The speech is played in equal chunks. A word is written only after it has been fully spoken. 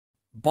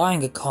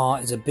Buying a car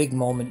is a big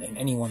moment in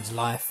anyone's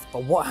life,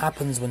 but what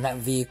happens when that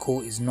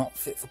vehicle is not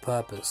fit for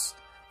purpose?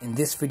 In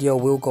this video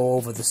we'll go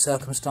over the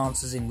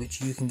circumstances in which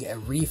you can get a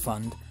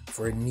refund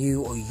for a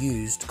new or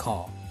used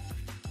car.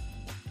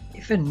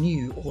 If a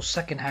new or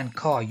second-hand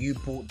car you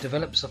bought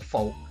develops a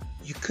fault,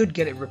 you could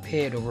get it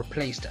repaired or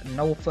replaced at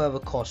no further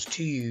cost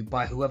to you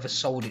by whoever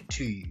sold it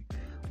to you.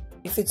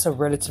 If it's a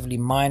relatively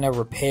minor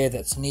repair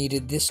that's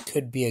needed, this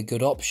could be a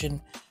good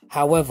option.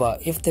 However,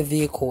 if the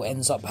vehicle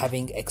ends up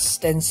having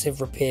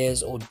extensive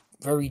repairs or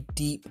very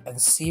deep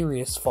and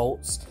serious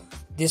faults,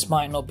 this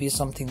might not be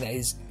something that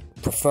is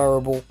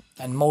preferable,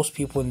 and most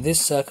people in this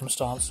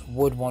circumstance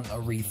would want a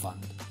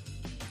refund.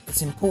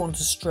 It's important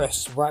to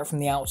stress right from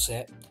the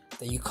outset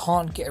that you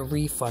can't get a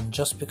refund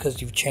just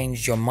because you've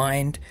changed your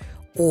mind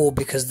or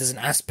because there's an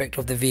aspect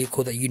of the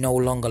vehicle that you no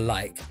longer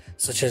like,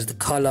 such as the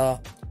colour,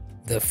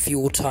 the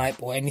fuel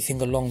type, or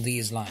anything along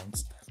these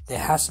lines. There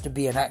has to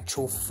be an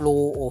actual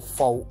flaw or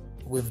fault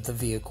with the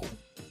vehicle.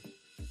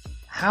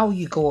 How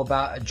you go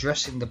about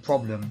addressing the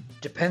problem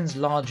depends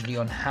largely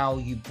on how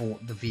you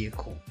bought the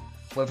vehicle,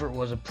 whether it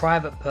was a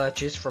private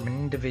purchase from an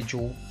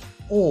individual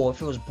or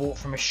if it was bought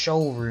from a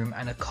showroom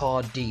and a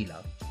car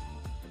dealer.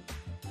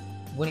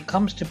 When it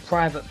comes to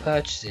private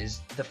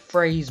purchases, the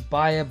phrase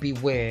buyer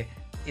beware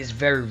is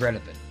very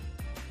relevant.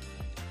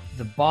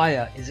 The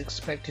buyer is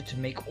expected to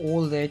make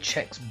all their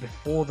checks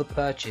before the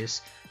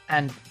purchase,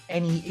 and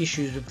any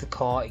issues with the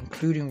car,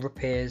 including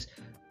repairs,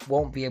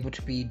 won't be able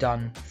to be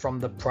done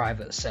from the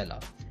private seller.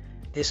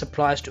 This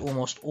applies to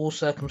almost all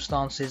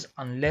circumstances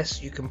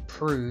unless you can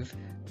prove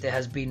there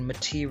has been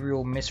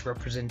material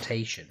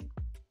misrepresentation.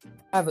 The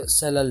private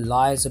seller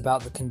lies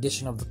about the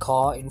condition of the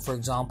car in, for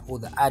example,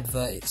 the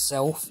advert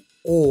itself,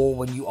 or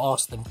when you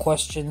ask them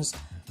questions.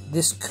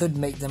 This could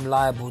make them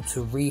liable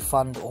to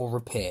refund or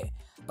repair,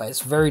 but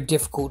it's very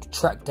difficult to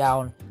track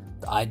down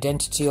the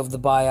identity of the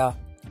buyer,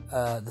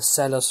 the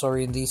seller,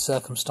 in these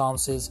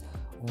circumstances,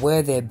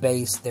 where they're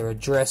based, their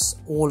address,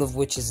 all of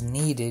which is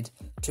needed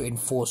to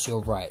enforce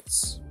your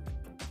rights.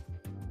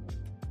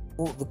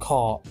 Bought the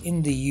car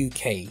in the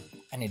UK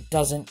and it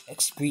doesn't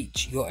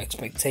reach your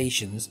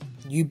expectations,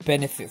 you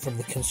benefit from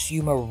the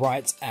Consumer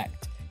Rights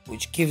Act,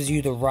 which gives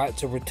you the right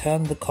to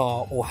return the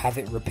car or have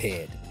it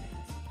repaired.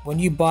 When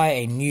you buy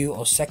a new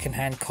or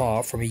second-hand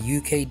car from a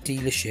UK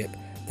dealership,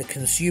 the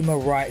Consumer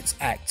Rights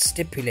Act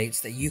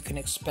stipulates that you can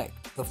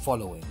expect the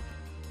following: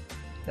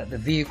 that the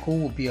vehicle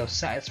will be of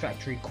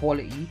satisfactory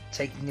quality,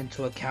 taking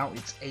into account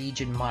its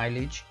age and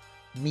mileage,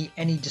 meet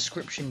any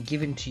description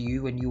given to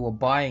you when you were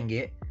buying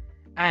it,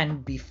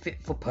 and be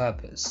fit for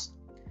purpose.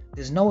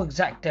 There's no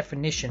exact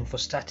definition for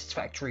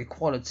satisfactory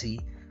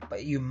quality,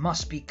 but you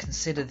must be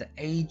considered the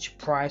age,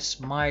 price,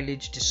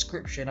 mileage,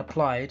 description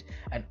applied,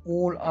 and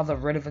all other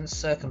relevant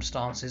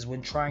circumstances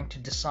when trying to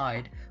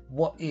decide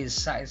what is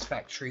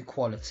satisfactory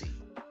quality.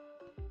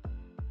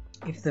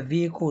 If the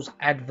vehicle's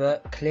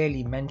advert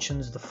clearly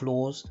mentions the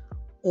flaws,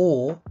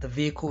 or the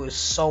vehicle is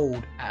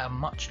sold at a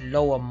much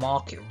lower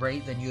market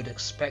rate than you'd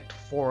expect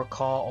for a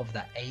car of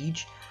that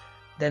age,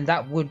 then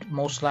that would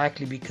most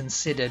likely be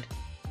considered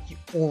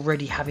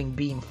already having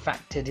been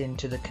factored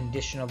into the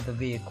condition of the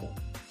vehicle.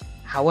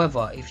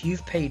 However, if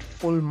you've paid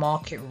full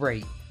market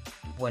rate,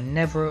 were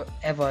never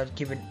ever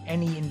given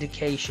any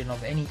indication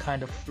of any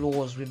kind of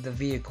flaws with the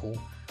vehicle,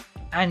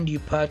 and you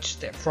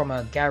purchased it from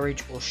a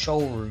garage or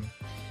showroom,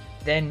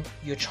 then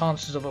your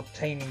chances of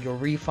obtaining your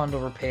refund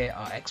or repair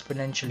are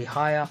exponentially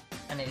higher,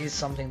 and it is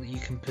something that you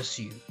can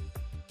pursue.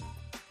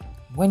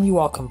 When you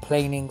are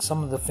complaining,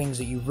 some of the things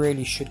that you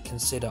really should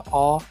consider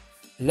are: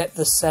 let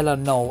the seller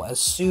know as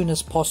soon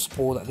as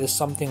possible that there's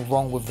something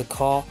wrong with the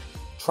car.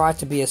 Try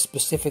to be as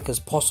specific as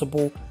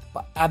possible,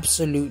 but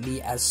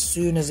absolutely as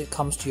soon as it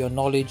comes to your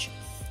knowledge,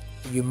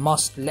 you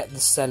must let the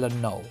seller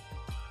know.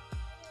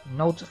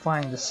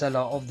 Notifying the seller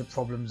of the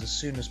problems as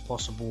soon as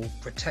possible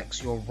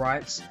protects your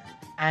rights,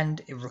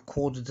 and it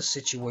records the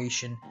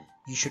situation.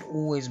 You should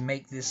always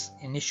make this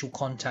initial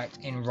contact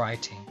in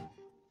writing.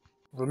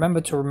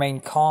 Remember to remain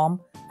calm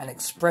and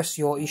express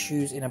your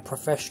issues in a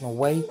professional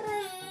way.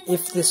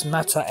 If this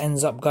matter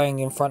ends up going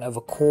in front of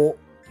a court,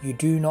 you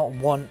do not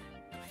want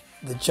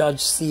the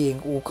judge seeing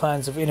all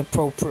kinds of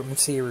inappropriate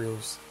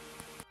materials.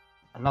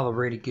 Another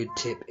really good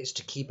tip is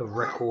to keep a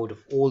record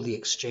of all the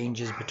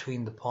exchanges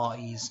between the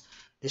parties.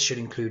 This should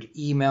include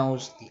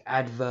emails, the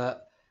advert,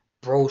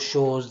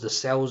 brochures, the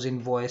sales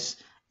invoice.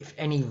 If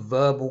any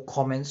verbal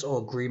comments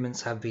or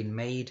agreements have been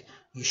made,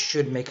 you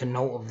should make a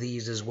note of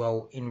these as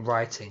well in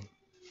writing.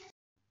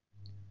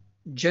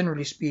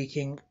 Generally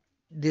speaking,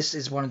 this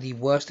is one of the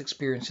worst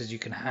experiences you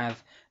can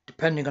have.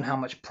 Depending on how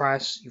much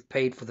price you've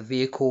paid for the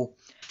vehicle,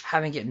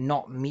 having it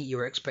not meet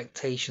your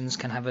expectations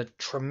can have a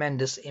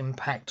tremendous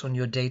impact on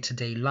your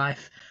day-to-day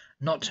life,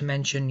 not to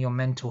mention your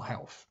mental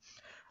health.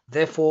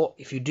 Therefore,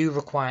 if you do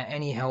require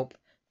any help,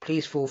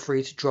 please feel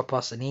free to drop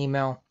us an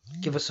email,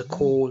 give us a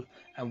call,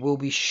 and we'll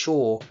be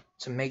sure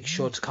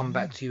to come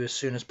back to you as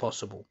soon as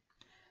possible.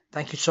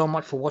 Thank you so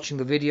much for watching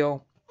the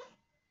video.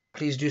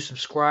 Please do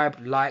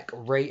subscribe, like,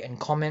 rate, and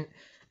comment,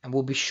 and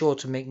we'll be sure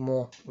to make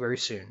more very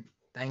soon.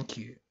 Thank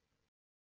you.